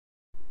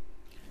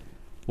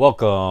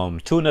Welcome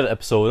to another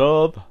episode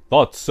of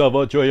Thoughts of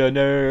a Trillionaire.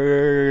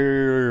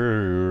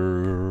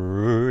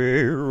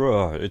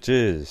 It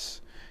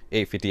is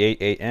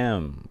 8:58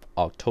 a.m.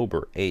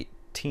 October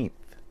 18th,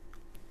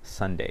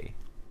 Sunday.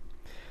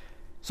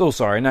 So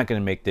sorry, not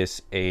gonna make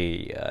this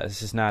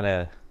this is not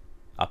a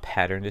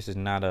pattern. This is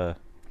not the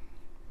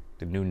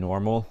new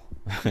normal.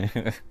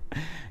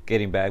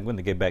 Going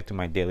to get back to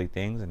my daily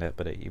things,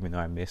 but even though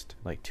I missed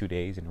like 2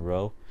 days in a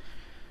row,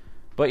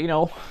 but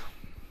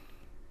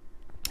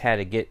had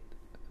to get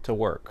to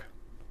work.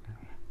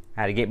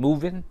 Had to get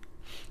moving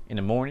in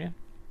the morning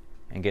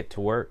and get to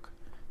work.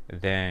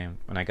 Then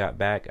when I got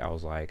back, I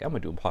was like, I'm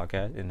gonna do a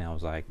podcast, and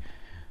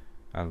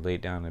I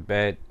laid down in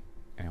bed,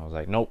 and I was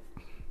like, nope,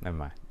 never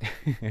mind.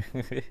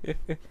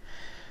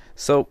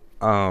 So,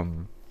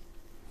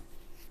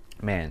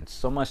 man,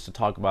 so much to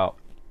talk about,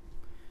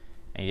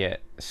 and yet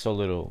so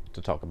little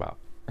to talk about.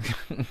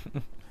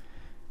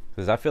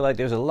 Because I feel like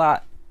there's a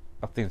lot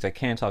of things I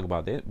can talk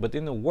about, but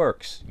in the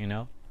works,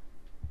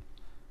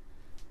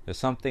 There's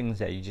some things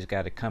that you just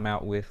got to come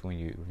out with when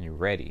you're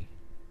ready.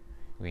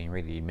 When you're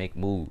ready to make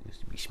moves,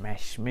 to be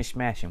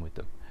smashing with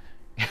them.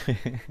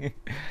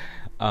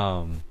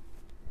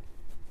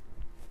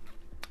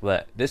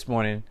 But this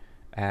morning,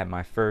 I had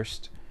my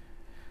first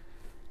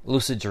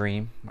lucid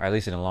dream, or at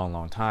least in a long,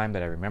 long time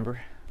that I remember.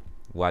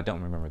 Well, I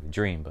don't remember the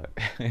dream, but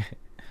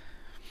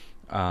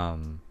I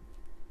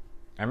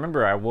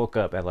remember I woke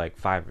up at like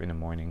 5 in the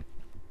morning.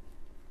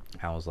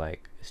 I was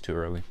like, it's too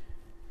early,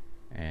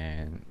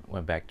 and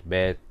went back to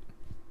bed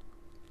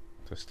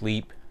to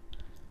sleep.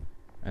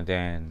 And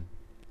then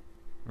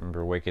I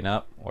remember waking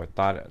up, or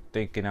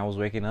thinking I was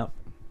waking up,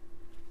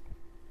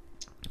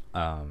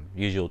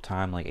 usual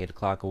time, like 8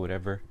 o'clock or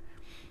whatever.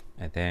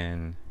 And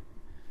then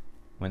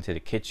went to the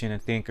kitchen, I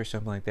think, or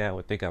something like that. I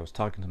would think I was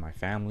talking to my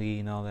family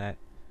and all that.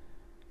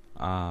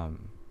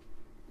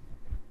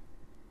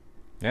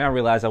 Then I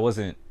realized I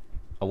wasn't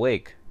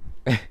awake.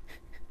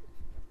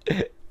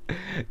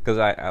 Because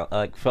I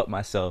like felt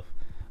myself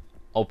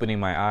opening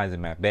my eyes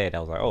in my bed. I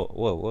was like, oh,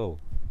 whoa,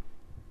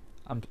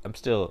 I'm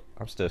still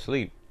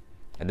asleep.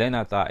 And then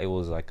I thought it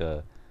was like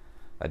a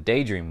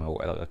daydream, or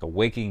like a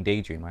waking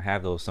daydream. I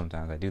have those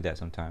sometimes. I do that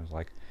sometimes,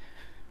 like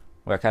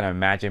where I kind of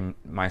imagine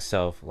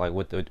myself like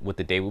what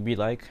the day would be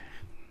like,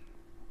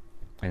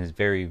 and it's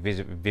very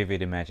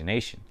vivid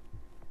imagination.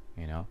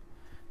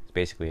 It's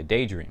basically a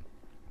daydream.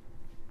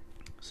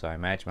 So I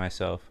imagine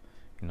myself,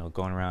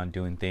 going around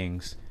doing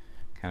things,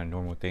 kind of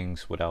normal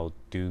things, what I'll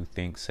do,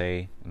 think,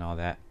 say, and all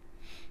that.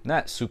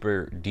 Not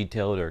super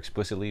detailed or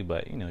explicitly,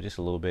 but just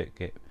a little bit,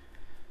 get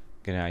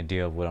an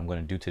idea of what I'm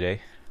going to do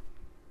today,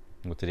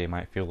 what today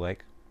might feel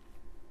like.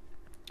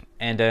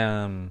 And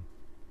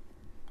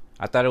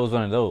I thought it was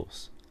one of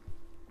those,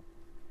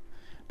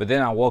 but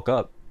then I woke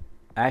up,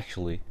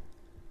 actually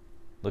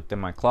looked at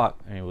my clock,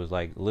 and it was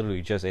like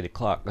literally just 8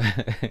 o'clock.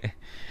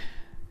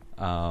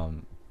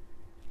 And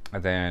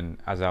then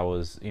as I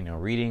was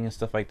reading and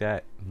stuff like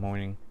that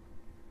morning,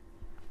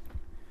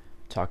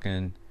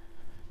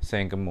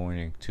 saying good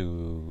morning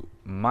to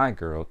my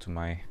girl, to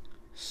my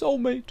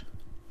soulmate,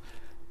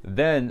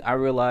 then I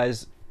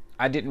realized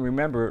I didn't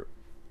remember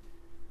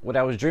what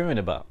I was dreaming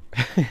about.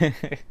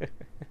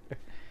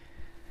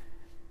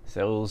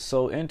 So it was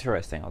so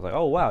interesting. I was like,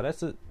 oh wow,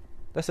 that's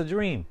a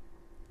dream.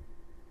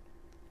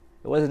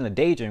 It wasn't a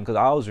daydream, because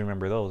I always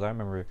remember those. I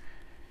remember,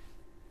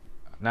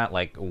 not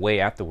like way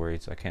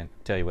afterwards, I can't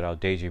tell you what I was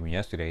daydreaming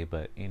yesterday,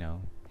 but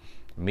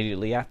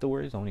immediately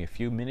afterwards, only a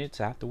few minutes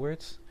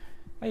afterwards,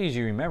 I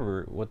usually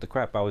remember what the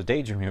crap I was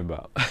daydreaming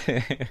about.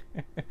 But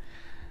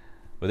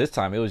this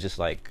time it was just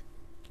like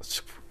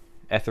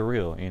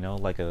ethereal,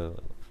 like a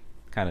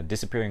kind of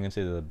disappearing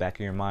into the back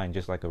of your mind,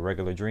 just like a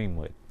regular dream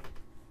would.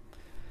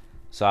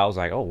 So I was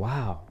like, oh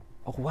wow,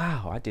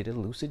 I did a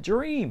lucid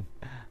dream.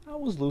 I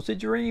was lucid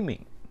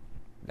dreaming.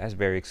 That's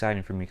very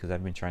exciting for me, because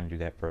I've been trying to do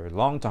that for a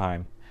long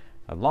time,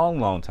 a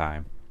long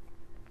time,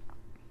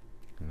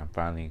 and I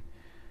finally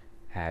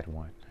had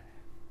one.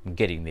 I'm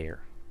getting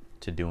there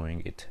to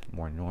doing it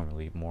more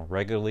normally, more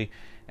regularly,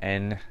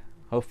 and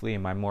hopefully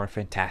in my more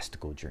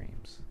fantastical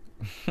dreams.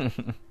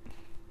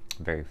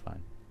 Very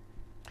fun.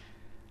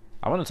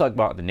 I want to talk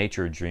about the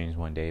nature of dreams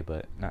one day,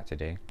 but not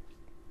today.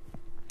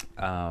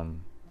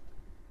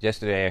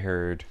 Yesterday I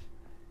heard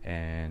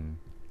an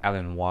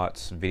Alan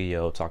Watts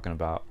video talking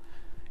about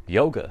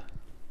yoga,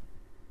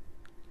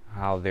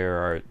 how there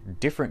are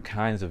different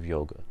kinds of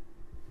yoga,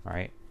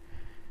 right?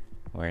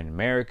 Where in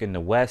America, in the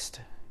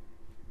West,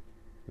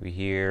 we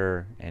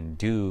hear and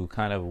do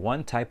kind of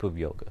one type of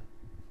yoga,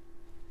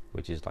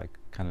 which is like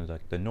kind of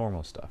like the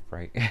normal stuff,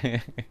 right?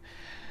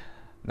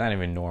 Not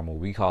even normal.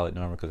 We call it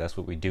normal because that's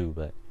what we do,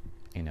 but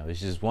it's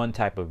just one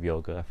type of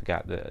yoga. I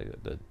forgot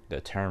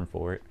the term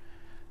for it,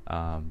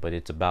 but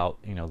it's about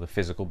the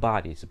physical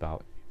body. It's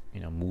about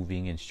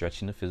moving and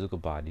stretching the physical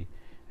body,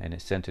 and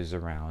it centers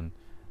around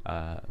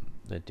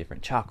the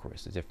different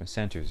chakras, the different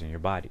centers in your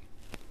body.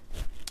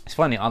 It's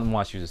funny, Alan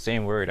Watts used the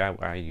same word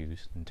I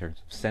use in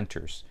terms of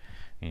centers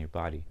in your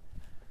body.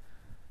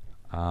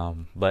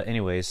 But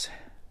anyways,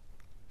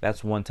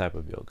 that's one type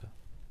of yoga.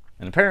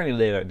 And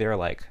apparently they're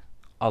like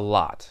a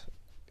lot.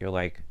 They're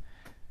like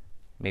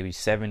maybe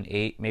 7,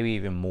 8, maybe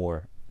even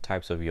more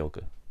types of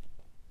yoga.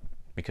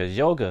 Because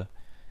yoga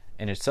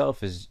in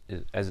itself is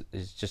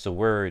just a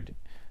word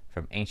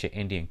from ancient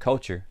Indian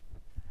culture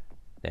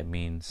that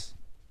means,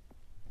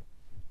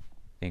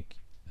 I think,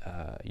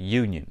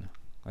 union.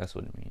 That's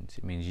what it means.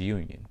 It means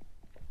union.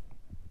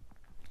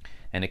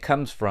 And it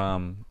comes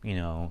from,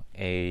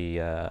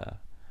 a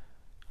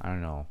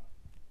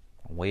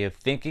way of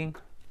thinking,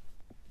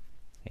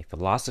 a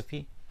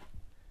philosophy,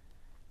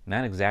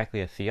 not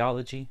exactly a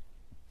theology,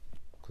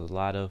 because a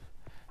lot of,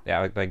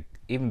 like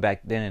even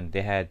back then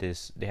they had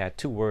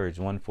two words,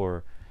 one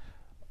for,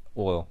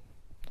 well,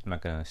 I'm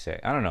not gonna say,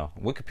 I don't know.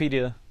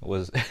 Wikipedia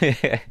was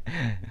like,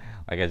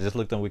 I just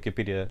looked on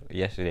Wikipedia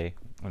yesterday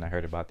when I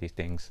heard about these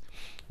things.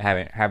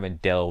 I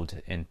haven't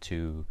delved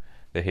into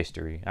the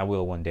history. I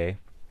will one day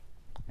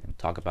and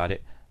talk about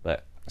it.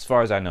 But as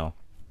far as I know,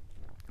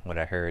 what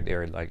I heard,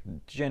 there are like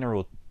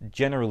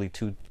generally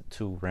two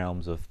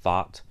realms of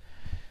thought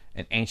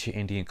in ancient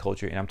Indian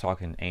culture, and I'm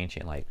talking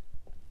ancient like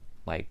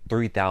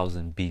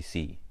 3000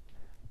 BC,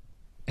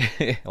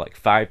 like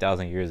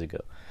 5,000 years ago.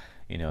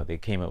 They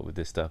came up with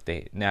this stuff.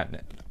 They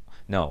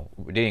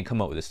didn't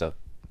come up with this stuff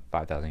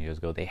 5,000 years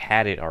ago. They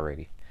had it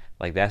already.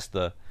 Like that's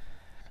the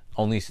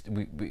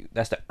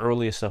that's the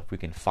earliest stuff we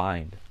can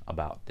find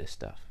about this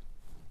stuff.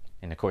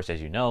 And of course,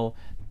 as you know,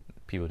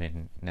 people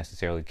didn't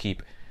necessarily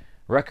keep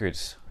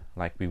records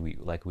like we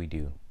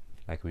do,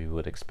 like we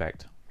would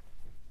expect.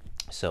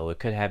 So it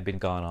could have been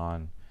going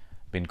on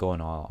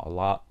a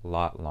lot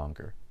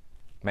longer.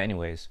 But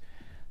anyways,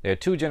 there are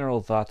two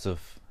general thoughts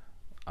of,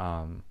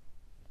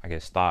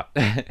 thought.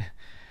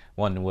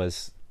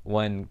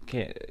 One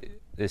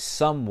is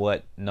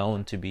somewhat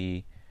known to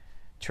be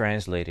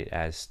translated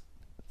as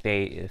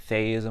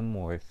theism,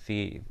 or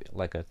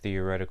like a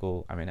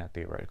theoretical, not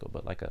theoretical,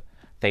 but like a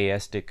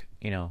theistic,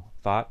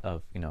 thought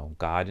of,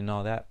 God and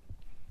all that.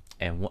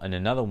 And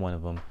another one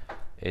of them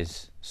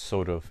is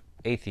sort of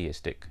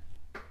atheistic,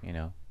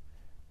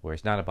 where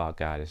it's not about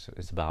God,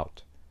 it's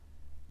about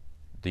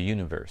the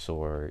universe,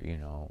 or,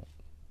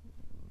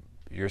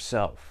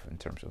 yourself, in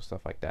terms of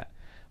stuff like that.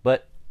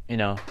 But,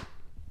 even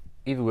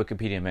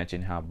Wikipedia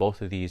mentioned how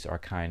both of these are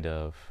kind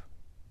of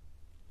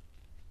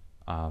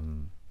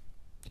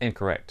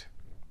incorrect,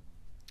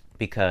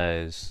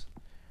 because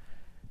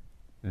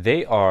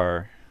they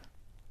are,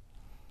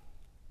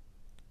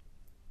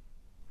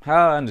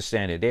 how I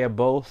understand it, they are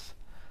both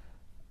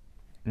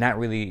not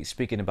really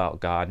speaking about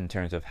God in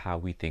terms of how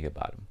we think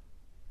about him,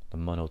 the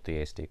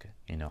monotheistic,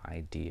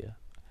 idea.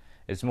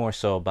 It's more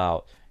so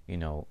about,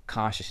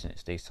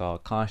 consciousness. They saw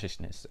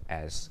consciousness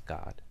as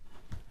God,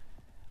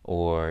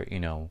 or,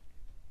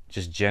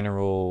 just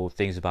general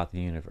things about the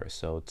universe.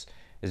 So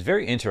it's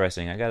very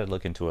interesting. I got to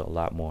look into it a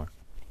lot more.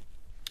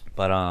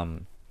 But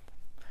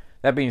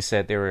that being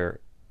said, there are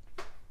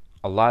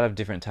a lot of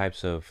different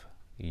types of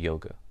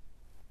yoga.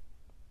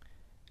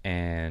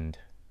 And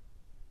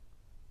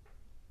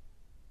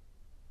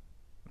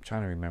I'm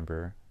trying to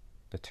remember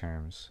the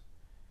terms.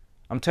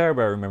 I'm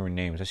terrible at remembering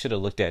names. I should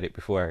have looked at it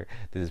before I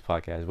did this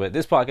podcast. But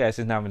this podcast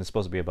is not even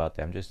supposed to be about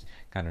that. I'm just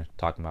kind of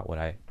talking about what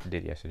I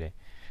did yesterday.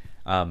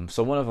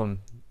 So one of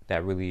them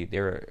that really,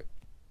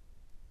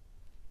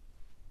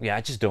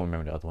 I just don't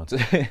remember the other ones.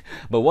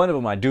 But one of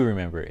them I do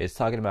remember is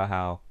talking about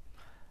how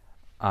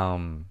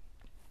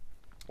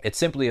it's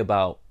simply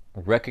about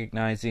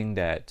recognizing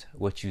that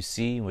what you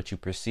see, what you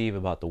perceive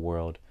about the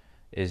world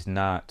is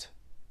not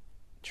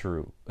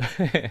true,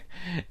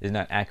 is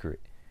not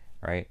accurate,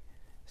 right?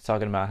 It's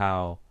talking about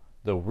how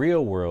the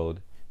real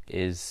world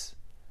is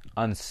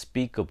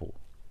unspeakable.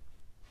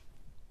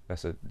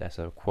 That's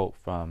a quote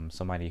from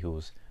somebody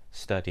who's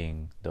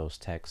studying those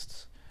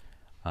texts,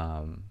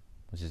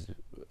 which is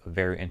a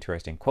very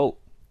interesting quote,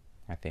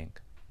 I think,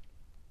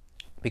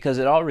 because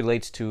it all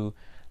relates to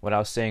what I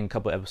was saying a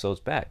couple episodes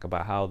back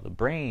about how the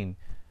brain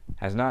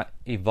has not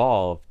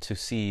evolved to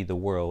see the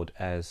world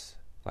as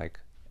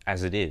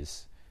it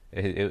is.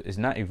 It is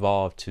not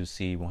evolved to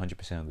see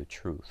 100% of the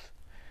truth.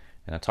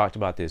 And I talked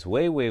about this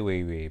way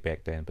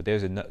back then. But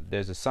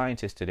there's a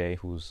scientist today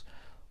who's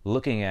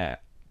trying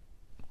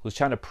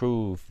to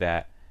prove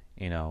that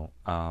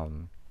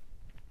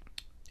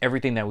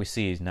everything that we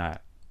see is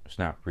not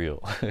real.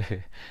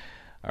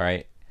 All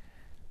right.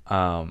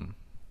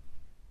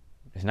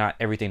 It's not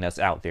everything that's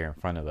out there in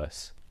front of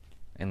us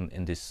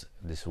in this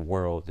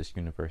world, this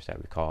universe that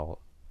we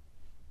call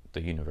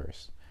the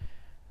universe.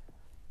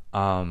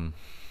 And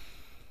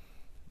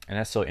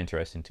that's so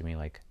interesting to me.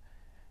 Like,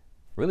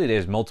 really,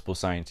 there's multiple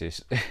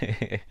scientists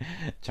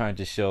trying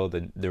to show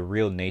the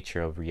real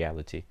nature of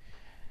reality.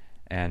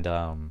 And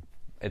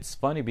it's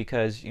funny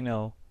because,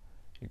 you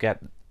got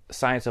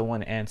science on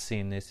one hand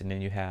seeing this, and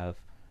then you have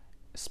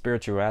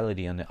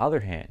spirituality on the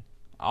other hand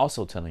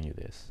also telling you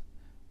this.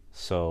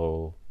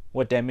 So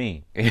what that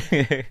mean?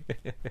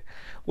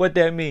 What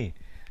that mean?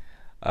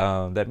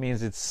 That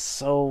means it's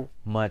so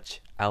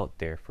much out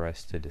there for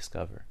us to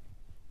discover.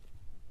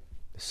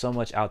 There's so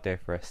much out there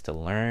for us to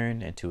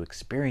learn and to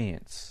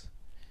experience,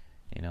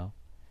 And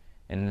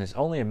And it's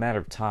only a matter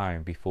of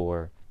time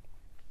before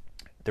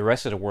the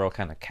rest of the world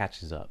kind of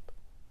catches up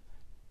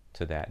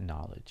to that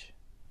knowledge.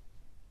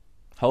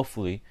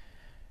 Hopefully,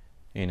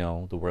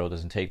 the world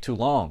doesn't take too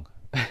long.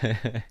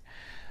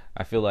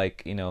 I feel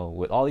like,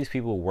 with all these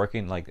people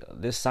working, like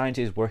this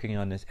scientist working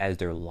on this as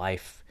their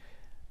life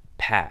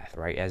path,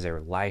 right? As their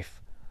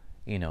life,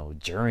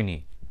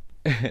 journey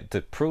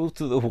to prove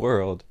to the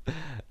world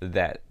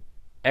that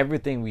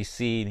everything we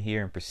see and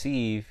hear and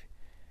perceive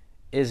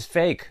is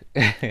fake.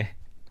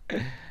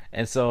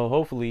 And so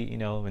hopefully,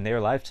 in their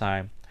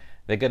lifetime,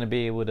 they're going to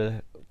be able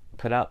to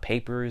put out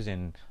papers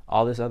and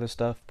all this other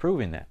stuff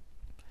proving that.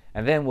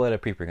 And then what are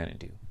people going to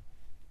do?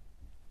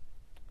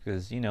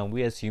 Because,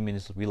 we as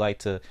humans, we like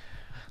to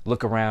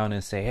look around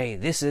and say, hey,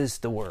 this is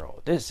the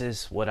world. This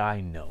is what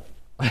I know.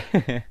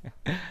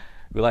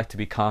 We like to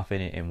be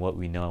confident in what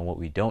we know and what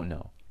we don't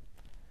know.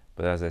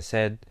 But as I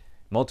said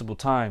multiple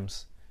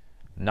times,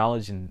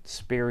 knowledge and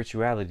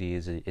spirituality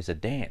is a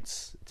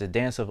dance. It's a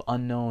dance of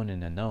unknown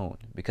and unknown.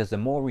 Because the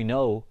more we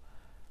know,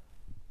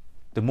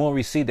 the more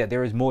we see that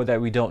there is more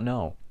that we don't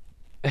know.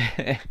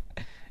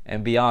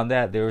 And beyond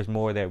that, there is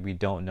more that we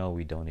don't know,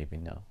 we don't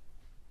even know.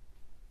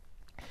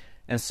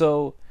 And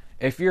so,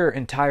 if your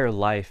entire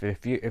life,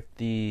 if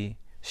the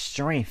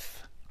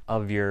strength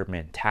of your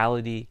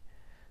mentality,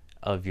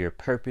 of your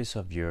purpose,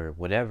 of your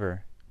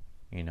whatever,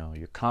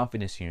 your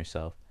confidence in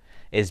yourself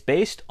is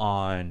based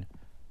on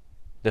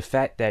the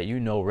fact that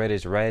red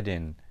is red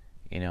and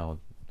a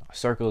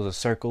circle is a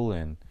circle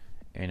and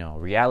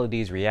reality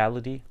is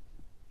reality,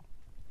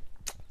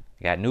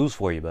 I got news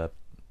for you, bub.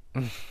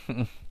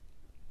 You're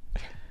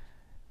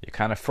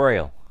kind of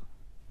frail.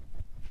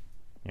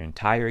 Your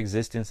entire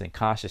existence and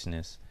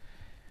consciousness,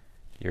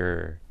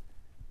 your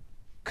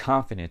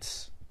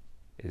confidence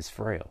is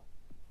frail.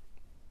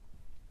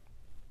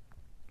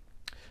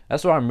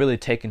 That's why I'm really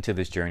taken to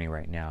this journey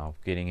right now,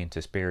 getting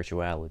into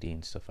spirituality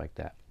and stuff like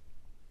that.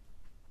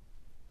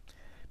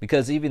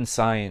 Because even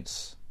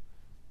science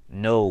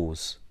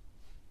knows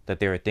that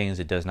there are things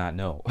it does not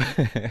know.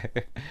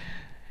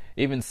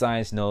 Even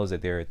science knows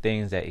that there are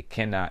things that it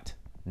cannot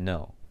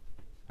know,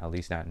 at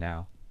least not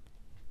now.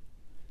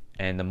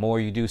 And the more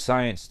you do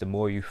science, the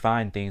more you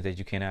find things that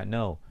you cannot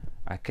know.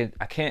 I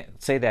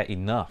can't say that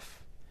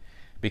enough,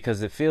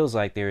 because it feels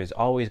like there is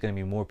always going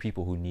to be more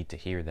people who need to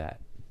hear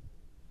that.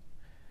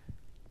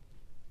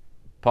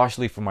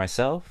 Partially for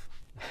myself,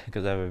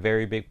 because I have a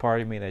very big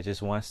part of me that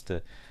just wants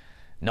to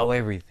know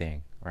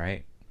everything,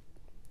 right?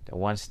 That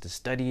wants to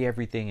study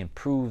everything and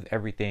prove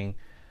everything,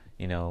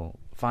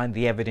 find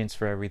the evidence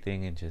for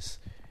everything and just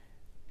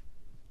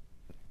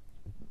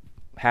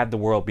have the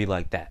world be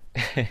like that.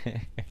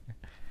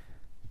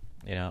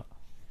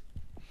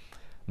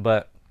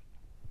 But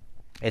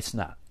it's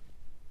not.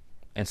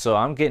 And so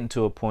I'm getting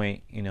to a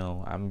point,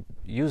 I'm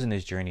using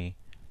this journey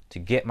to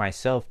get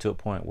myself to a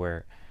point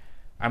where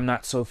I'm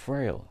not so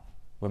frail,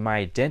 where my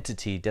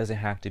identity doesn't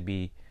have to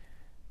be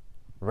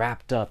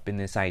wrapped up in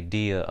this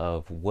idea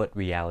of what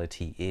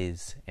reality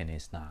is and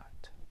is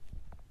not,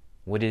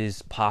 what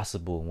is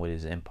possible and what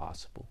is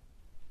impossible.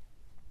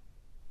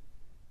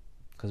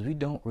 Because we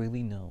don't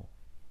really know.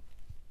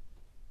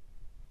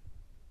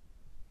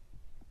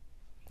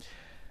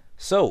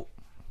 So,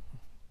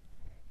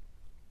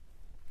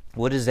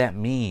 what does that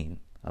mean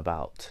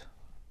about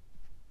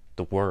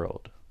the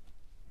world?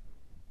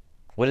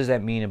 What does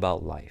that mean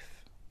about life?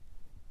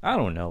 I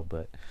don't know,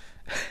 but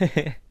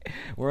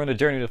we're on a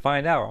journey to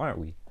find out, aren't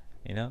we?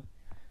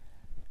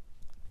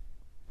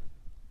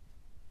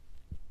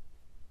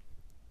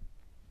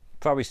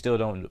 Probably still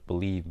don't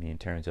believe me in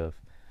terms of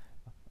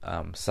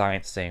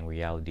science saying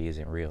reality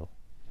isn't real.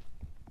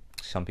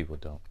 Some people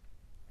don't.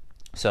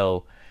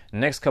 So, the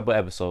next couple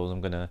episodes,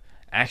 I'm going to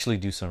actually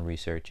do some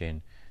research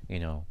and,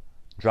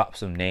 drop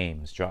some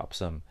names, drop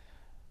some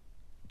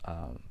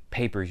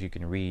papers you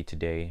can read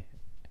today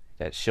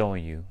that's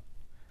showing you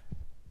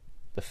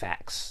the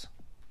facts.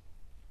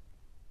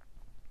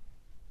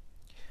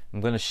 I'm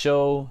going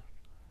to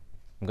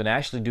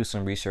actually do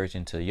some research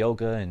into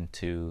yoga,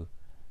 into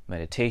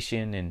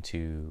meditation,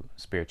 into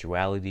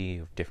spirituality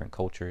of different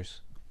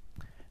cultures.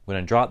 I'm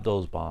going to drop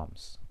those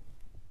bombs.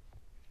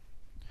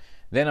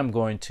 Then I'm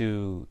going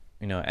to,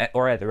 at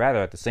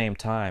the same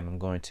time, I'm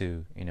going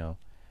to,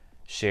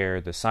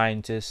 share the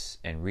scientists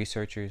and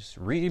researchers,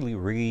 really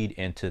read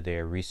into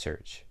their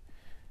research.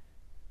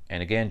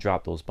 And again,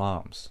 drop those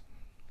bombs.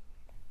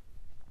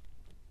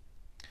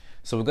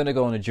 So we're going to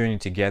go on a journey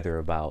together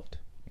about,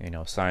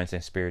 science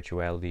and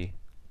spirituality,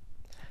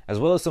 as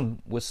well as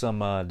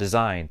some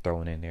design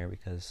thrown in there,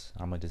 because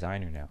I'm a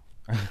designer now.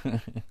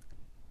 And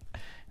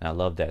I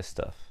love that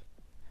stuff.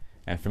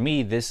 And for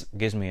me, this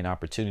gives me an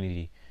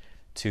opportunity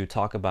to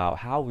talk about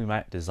how we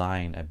might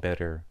design a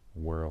better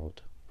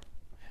world,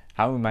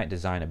 how we might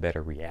design a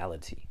better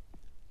reality,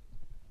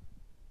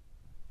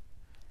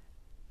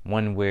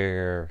 one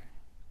where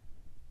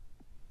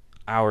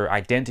our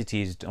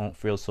identities don't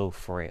feel so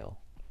frail,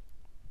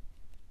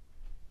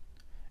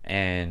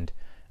 and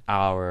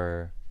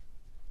our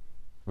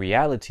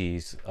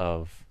realities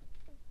of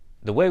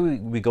the way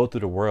we go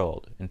through the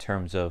world in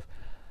terms of,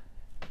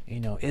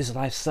 is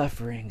life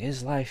suffering?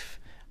 Is life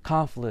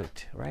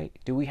conflict, right?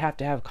 Do we have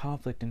to have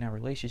conflict in our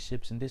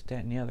relationships and this,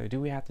 that, and the other? Do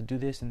we have to do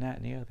this and that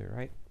and the other,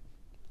 right?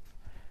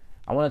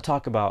 I want to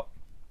talk about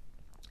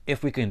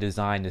if we can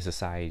design a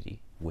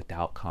society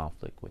without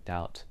conflict,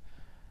 without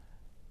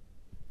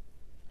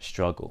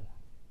struggle,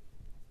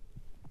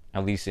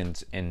 at least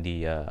in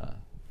the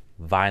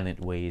violent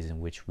ways in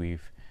which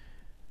we've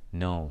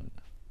known.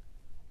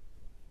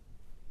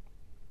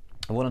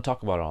 I want to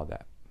talk about all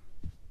that.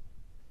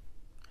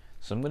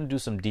 So I'm going to do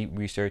some deep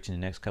research in the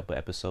next couple of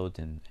episodes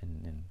and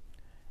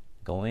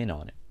go in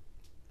on it.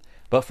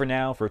 But for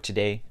now, for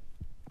today,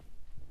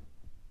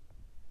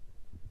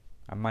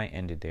 I might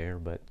end it there,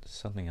 but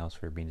something else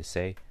for me to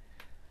say.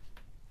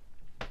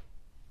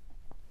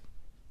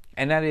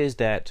 And that is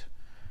that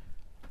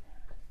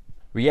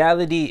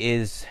reality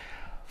is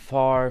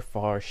far,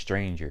 far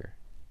stranger.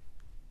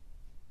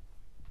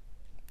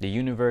 The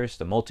universe,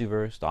 the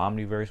multiverse, the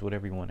omniverse,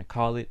 whatever you want to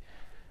call it,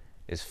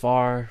 is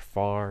far,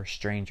 far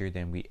stranger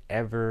than we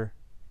ever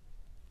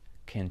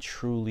can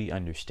truly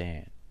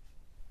understand.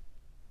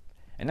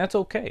 And that's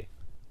okay.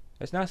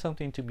 That's not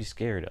something to be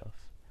scared of.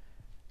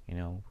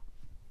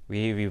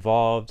 We've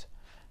evolved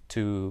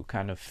to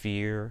kind of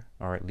fear,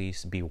 or at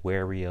least be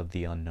wary of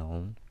the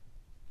unknown.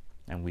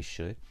 And we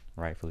should,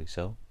 rightfully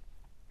so.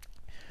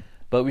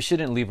 But we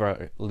shouldn't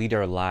lead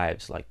our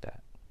lives like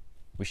that.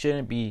 We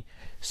shouldn't be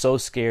so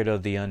scared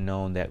of the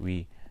unknown that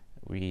we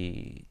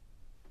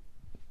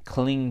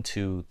cling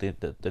to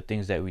the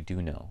things that we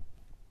do know.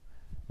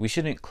 We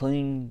shouldn't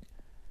cling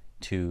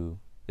to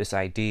this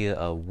idea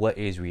of what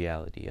is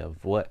reality,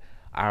 of what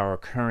our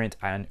current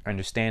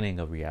understanding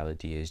of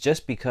reality is,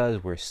 just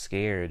because we're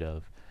scared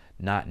of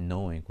not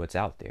knowing what's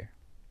out there.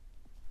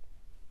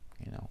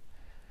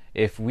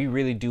 If we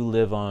really do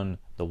live on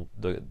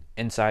the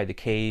inside the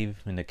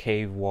cave, in the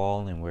cave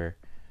wall, and we're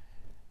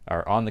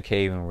on the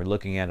cave and we're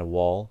looking at a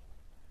wall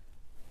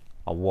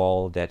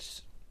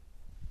that's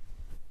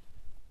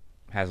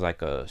has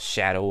like a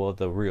shadow of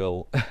the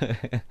real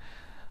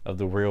of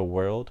the real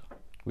world,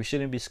 we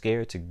shouldn't be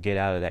scared to get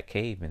out of that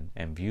cave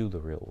and view the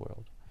real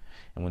world.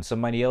 And when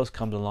somebody else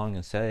comes along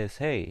and says,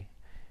 hey,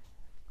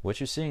 what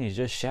you're seeing is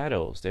just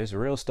shadows, there's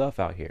real stuff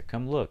out here,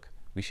 come look,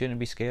 we shouldn't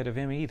be scared of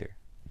him either.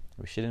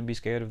 We shouldn't be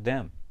scared of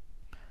them.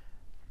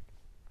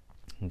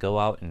 And go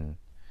out, and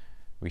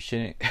we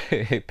shouldn't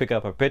pick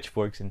up our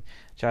pitchforks and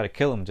try to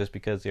kill them just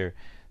because they're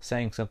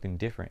saying something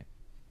different,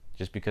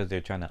 just because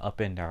they're trying to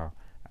upend our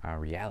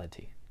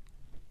reality.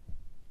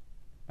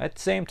 At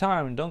the same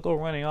time, don't go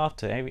running off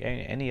to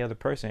any other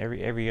person,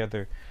 every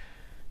other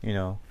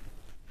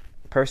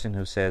person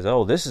who says,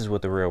 oh, this is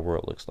what the real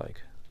world looks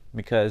like.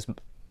 Because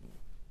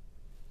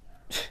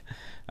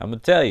I'm gonna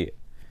tell you,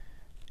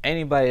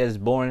 anybody that's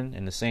born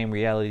in the same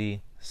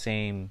reality,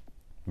 same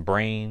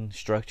brain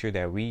structure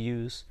that we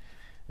use,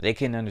 they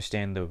can't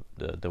understand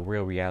the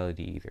real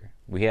reality either.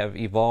 We have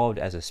evolved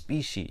as a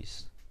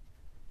species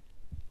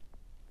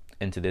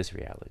into this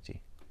reality.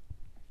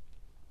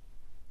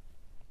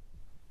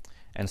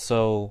 And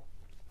so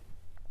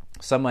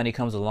somebody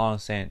comes along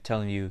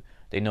telling you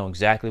they know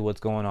exactly what's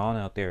going on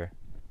out there,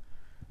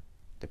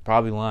 they're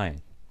probably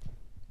lying.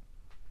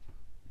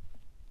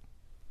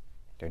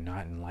 They're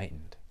not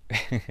enlightened.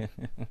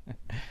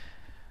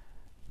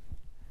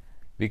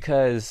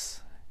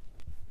 Because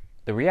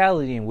the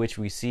reality in which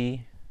we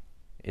see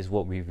is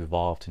what we've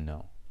evolved to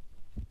know.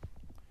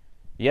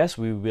 Yes,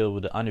 we will be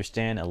able to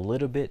understand a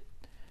little bit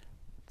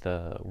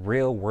the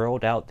real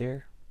world out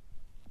there.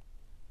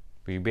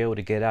 We'll be able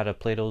to get out of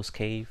Plato's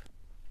cave.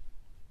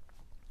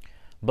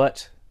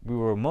 But we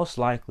will most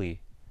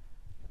likely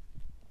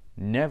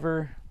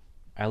never,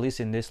 at least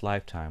in this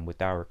lifetime,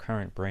 with our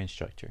current brain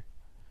structure,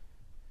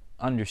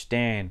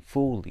 understand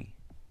fully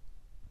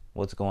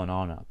what's going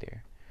on out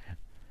there.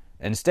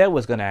 Instead,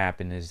 what's going to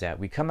happen is that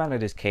we come out of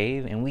this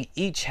cave and we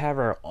each have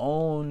our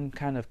own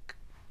kind of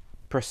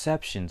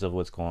perceptions of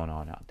what's going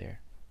on out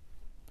there.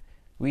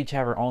 We each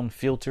have our own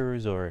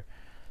filters or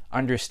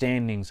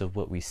understandings of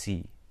what we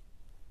see.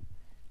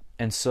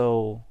 And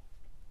so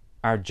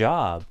our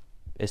job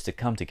is to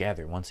come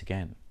together once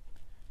again,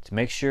 to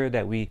make sure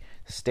that we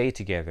stay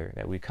together,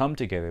 that we come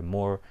together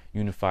more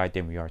unified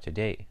than we are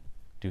today.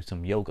 Do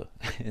some yoga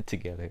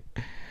together.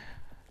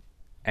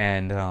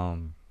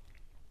 And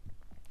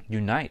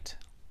unite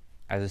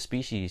as a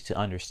species to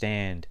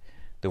understand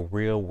the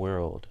real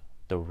world,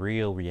 the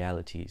real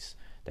realities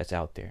that's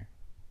out there.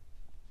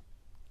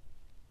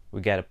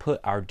 We got to put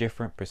our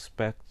different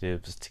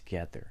perspectives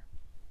together,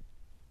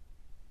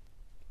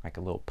 like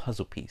a little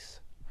puzzle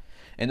piece.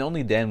 And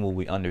only then will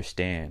we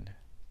understand,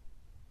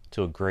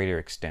 to a greater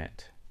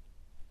extent,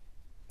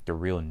 the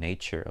real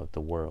nature of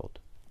the world.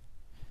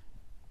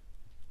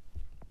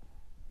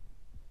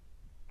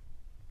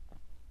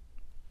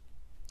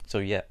 So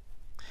yeah,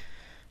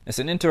 it's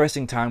an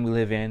interesting time we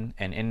live in,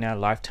 and in our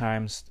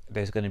lifetimes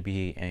there's going to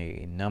be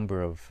a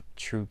number of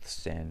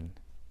truths and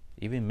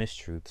even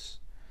mistruths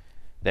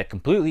that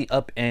completely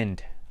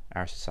upend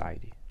our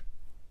society.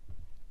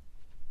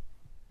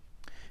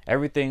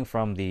 Everything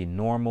from the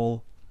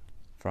normal,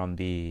 from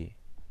the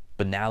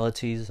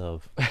banalities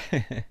of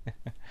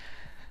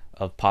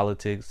of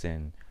politics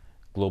and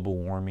global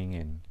warming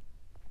and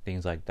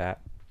things like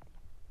that,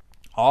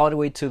 all the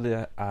way to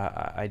the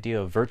idea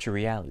of virtual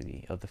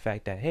reality, of the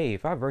fact that, hey,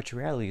 if our virtual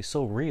reality is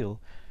so real,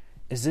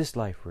 is this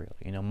life real?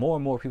 More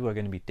and more people are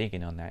going to be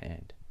thinking on that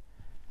end,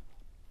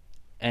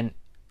 and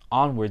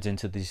onwards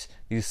into these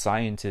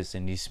scientists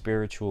and these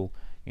spiritual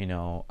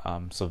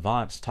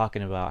savants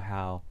talking about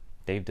how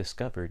they've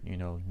discovered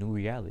new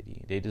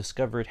reality. They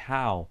discovered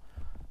how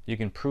you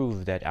can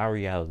prove that our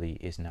reality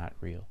is not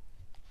real,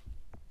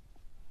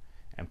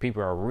 and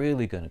people are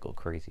really going to go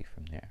crazy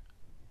from there.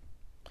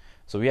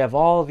 So we have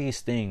all these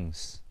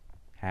things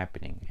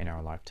happening in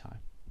our lifetime.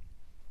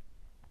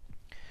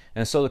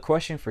 And so the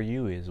question for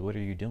you is, what are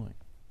you doing?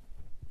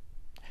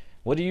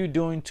 What are you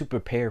doing to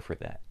prepare for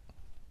that?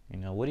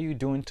 What are you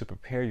doing to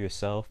prepare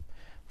yourself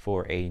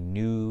for a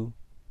new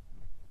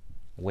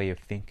way of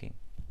thinking?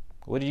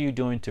 What are you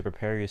doing to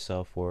prepare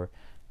yourself for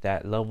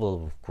that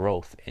level of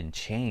growth and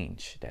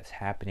change that's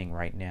happening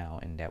right now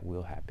and that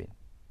will happen?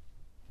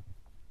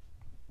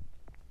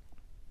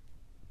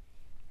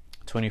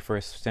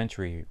 21st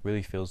century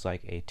really feels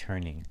like a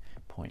turning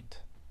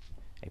point,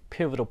 a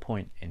pivotal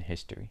point in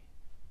history.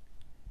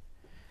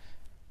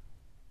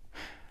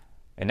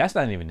 And that's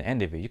not even the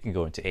end of it. You can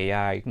go into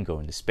AI, you can go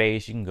into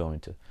space, you can go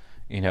into,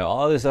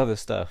 all this other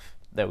stuff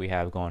that we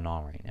have going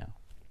on right now.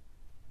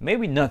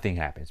 Maybe nothing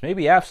happens.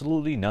 Maybe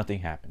absolutely nothing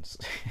happens.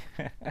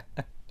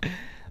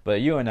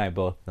 But you and I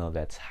both know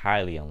that's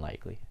highly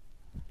unlikely.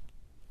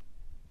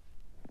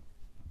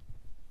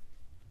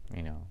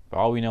 For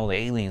all we know, the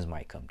aliens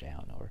might come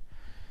down, or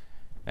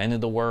end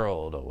of the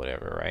world, or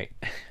whatever, right?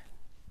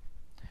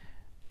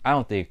 I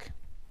don't think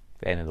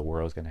the end of the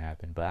world is going to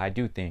happen, but I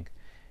do think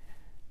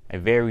a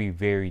very,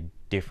 very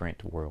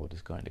different world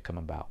is going to come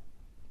about.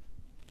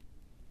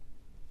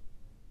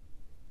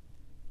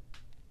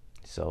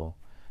 So,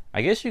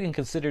 I guess you can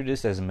consider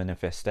this as a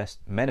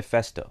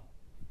manifesto,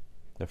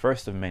 the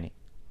first of many,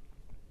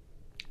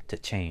 to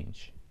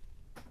change.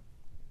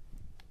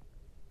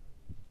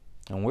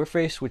 And we're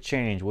faced with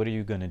change. What are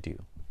you going to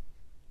do?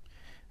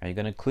 Are you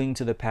going to cling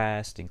to the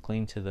past and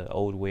cling to the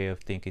old way of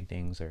thinking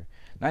things? Or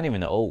not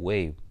even the old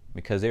way,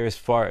 because there is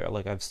far,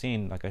 like I've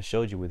seen, like I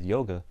showed you with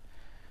yoga,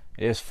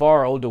 there's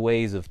far older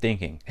ways of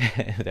thinking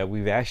that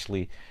we've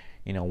actually,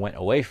 went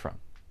away from.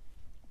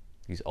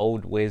 These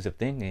old ways of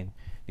thinking,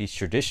 these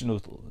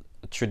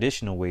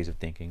traditional ways of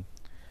thinking,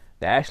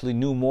 that actually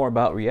knew more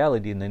about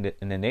reality and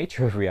the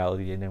nature of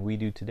reality than we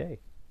do today.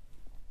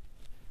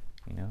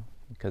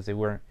 Because they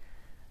weren't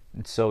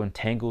so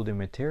entangled in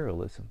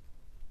materialism.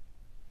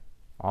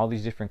 All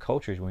these different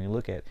cultures, when you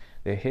look at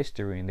their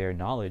history and their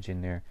knowledge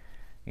and their,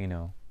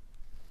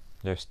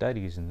 their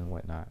studies and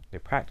whatnot, their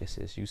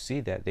practices, you see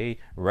that they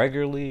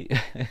regularly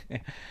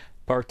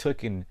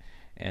partook in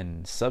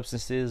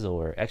substances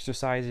or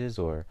exercises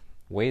or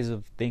ways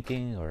of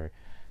thinking or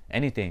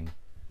anything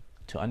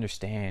to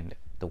understand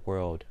the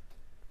world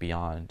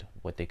beyond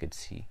what they could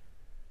see.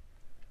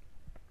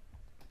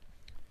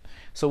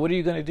 So what are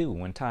you going to do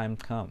when time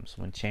comes,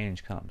 when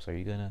change comes? Are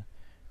you going to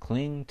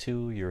cling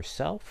to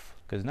yourself?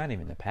 Because not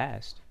even the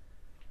past.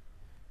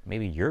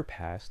 Maybe your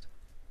past.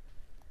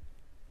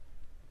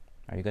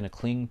 Are you going to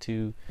cling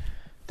to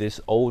this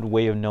old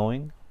way of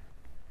knowing?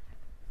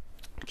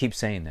 I keep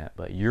saying that,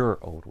 but your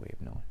old way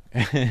of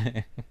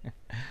knowing.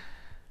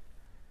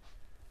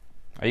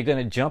 Are you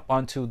going to jump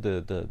onto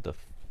the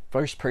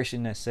first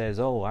person that says,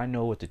 oh, I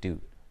know what to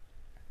do?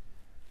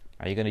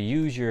 Are you going to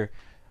use your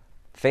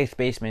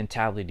faith-based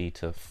mentality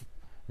to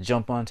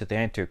jump onto the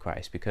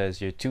Antichrist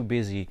because you're too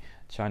busy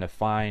trying to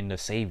find a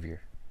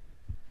savior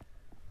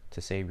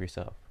to save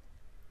yourself?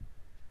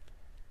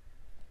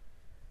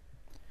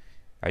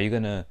 Are you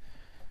going to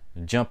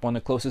jump on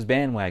the closest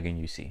bandwagon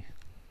you see?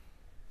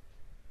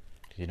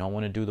 You don't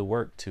want to do the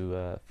work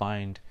to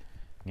find,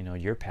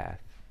 your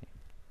path.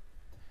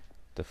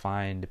 To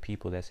find the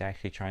people that's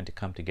actually trying to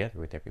come together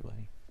with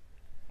everybody.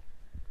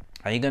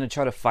 Are you going to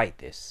try to fight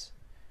this?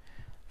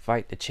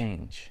 Fight the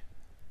change?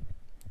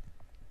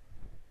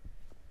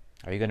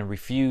 Are you going to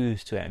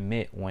refuse to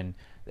admit when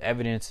the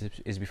evidence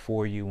is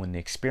before you, when the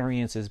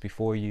experience is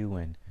before you,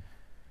 and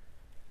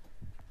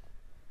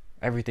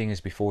everything is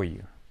before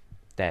you,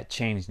 that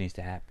change needs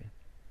to happen?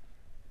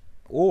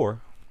 Or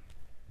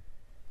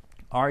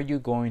are you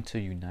going to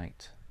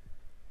unite?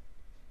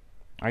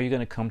 Are you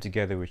going to come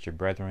together with your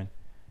brethren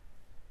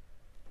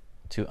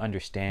to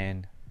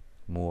understand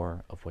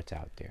more of what's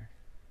out there?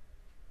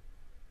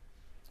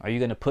 Are you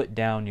going to put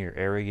down your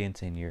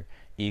arrogance and your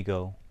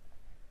ego,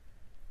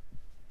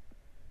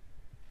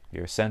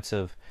 your sense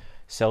of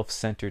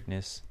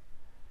self-centeredness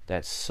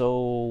that's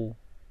so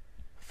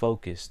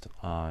focused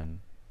on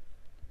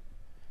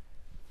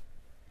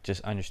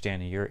just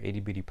understanding your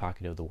itty-bitty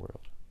pocket of the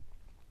world?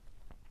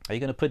 Are you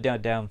going to put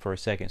that down for a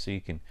second so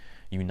you can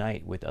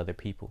unite with other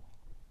people?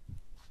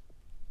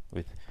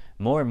 With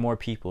more and more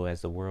people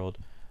as the world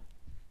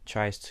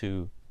tries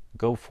to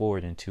go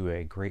forward into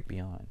a great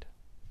beyond.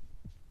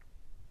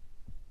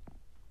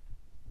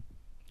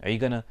 Are you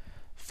going to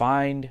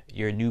find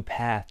your new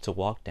path to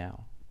walk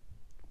down?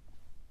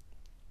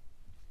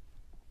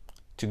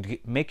 To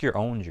make your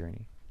own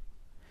journey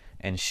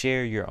and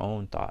share your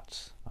own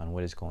thoughts on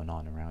what is going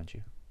on around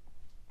you?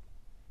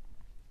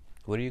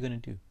 What are you going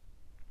to do?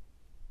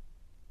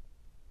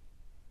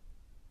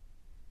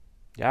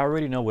 Yeah, I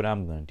already know what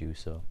I'm going to do,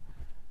 so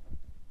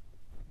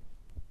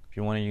if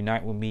you want to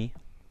unite with me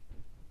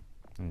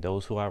and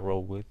those who I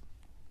roll with,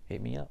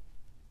 hit me up.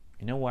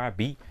 You know where I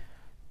be.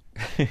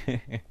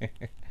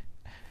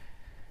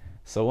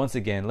 So once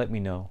again, let me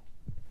know.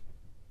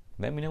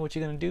 Let me know what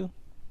you're going to do,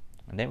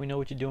 and let me know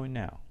what you're doing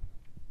now.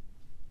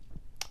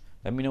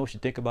 Let me know what you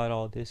think about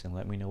all this, and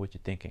let me know what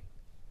you're thinking.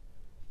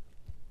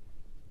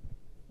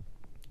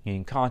 You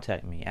can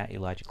contact me at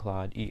Elijah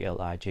Claude,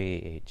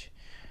 ElijahClaude,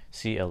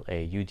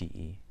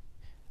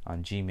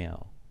 on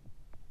Gmail,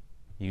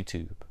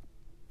 YouTube,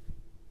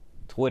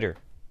 Twitter,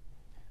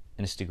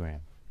 Instagram.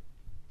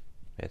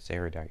 That's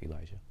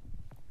Elijah.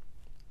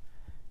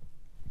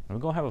 And we're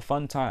going to have a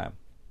fun time.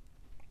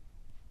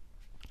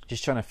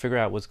 Just trying to figure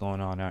out what's going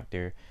on out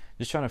there.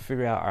 Just trying to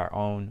figure out our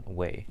own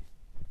way.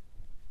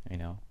 You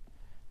know,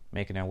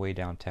 making our way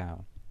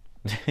downtown.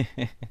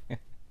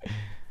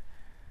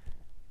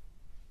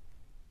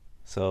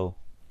 So,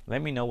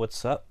 let me know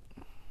what's up.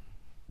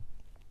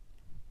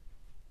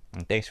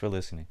 And thanks for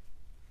listening.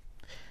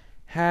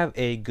 Have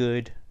a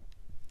good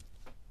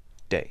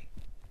day.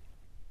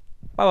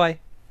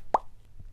 Bye-bye.